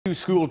Two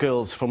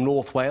schoolgirls from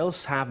North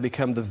Wales have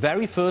become the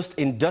very first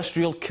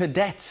industrial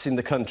cadets in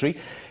the country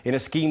in a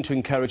scheme to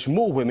encourage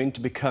more women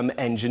to become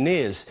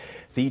engineers.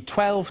 The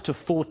 12 to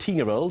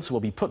 14-year-olds will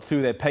be put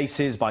through their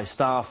paces by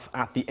staff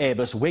at the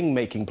Airbus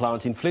wing-making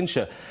plant in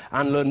Flintshire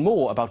and learn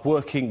more about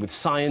working with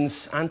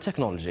science and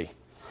technology.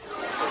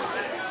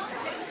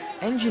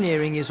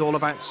 Engineering is all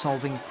about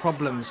solving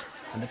problems,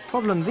 and the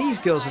problem these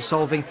girls are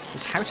solving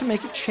is how to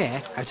make a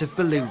chair out of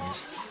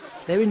balloons.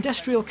 They're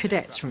industrial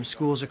cadets from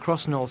schools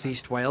across North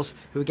East Wales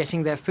who are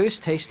getting their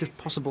first taste of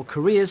possible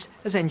careers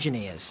as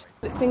engineers.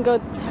 It's been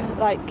good to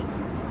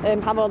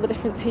have all the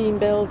different team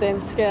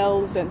building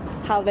skills and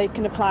how they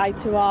can apply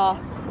to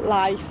our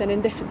life and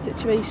in different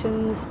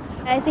situations.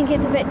 I think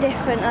it's a bit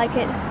different,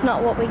 it's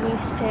not what we're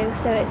used to,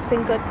 so it's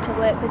been good to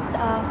work with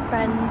our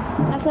friends.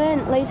 I've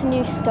learned loads of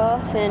new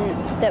stuff and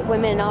that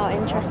women are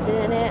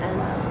interested in it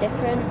and it's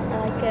different,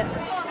 I like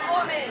it.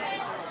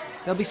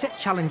 There'll be set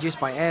challenges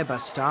by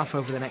Airbus staff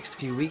over the next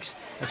few weeks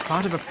as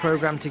part of a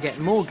programme to get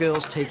more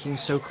girls taking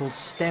so-called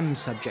STEM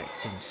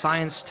subjects in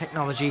science,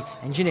 technology,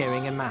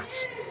 engineering and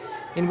maths.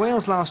 In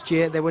Wales last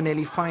year there were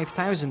nearly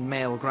 5,000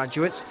 male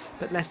graduates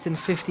but less than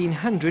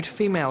 1,500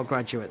 female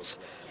graduates.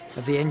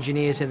 Of the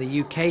engineers in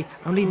the UK,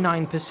 only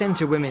 9%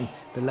 are women,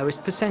 the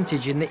lowest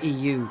percentage in the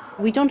EU.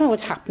 We don't know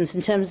what happens in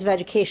terms of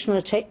educational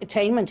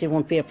attainment. It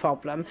won't be a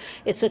problem.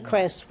 It's a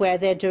quest where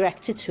they're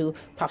directed to,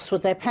 perhaps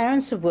what their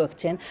parents have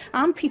worked in,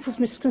 and people's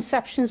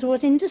misconceptions of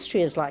what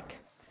industry is like.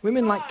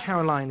 Women like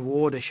Caroline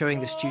Ward are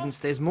showing the students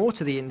there's more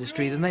to the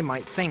industry than they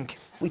might think.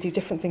 We do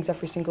different things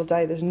every single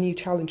day. There's a new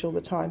challenge all the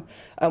time.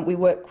 We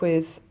work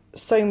with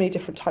so many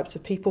different types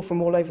of people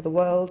from all over the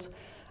world,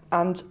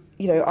 and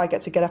I get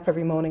to get up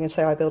every morning and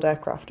say I build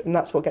aircraft, and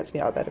that's what gets me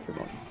out of bed every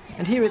morning.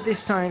 And here at this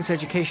science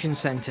education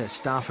centre,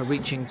 staff are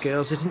reaching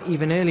girls at an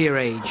even earlier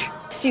age.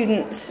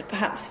 Students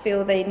perhaps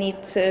feel they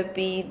need to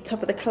be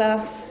top of the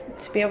class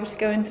to be able to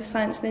go into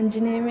science and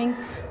engineering,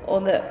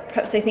 or that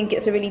perhaps they think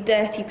it's a really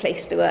dirty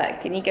place to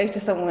work, and you go to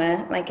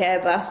somewhere like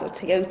Airbus or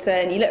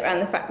Toyota and you look around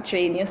the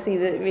factory and you'll see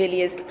that it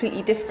really is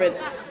completely different.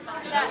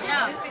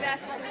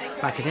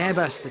 Back at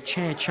Airbus, the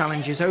chair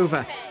challenge is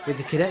over, with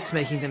the cadets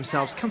making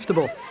themselves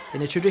comfortable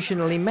in a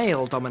traditionally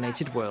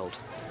male-dominated world.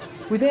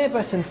 With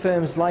Airbus and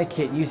firms like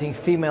it using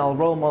female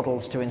role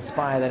models to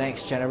inspire the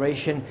next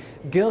generation,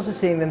 girls are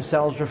seeing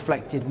themselves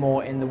reflected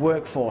more in the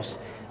workforce,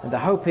 and the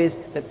hope is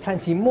that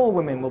plenty more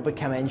women will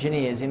become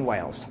engineers in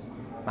Wales.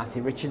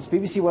 Matthew Richards,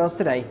 BBC Wales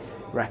Today,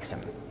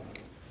 Wrexham.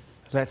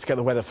 Let's get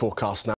the weather forecast now.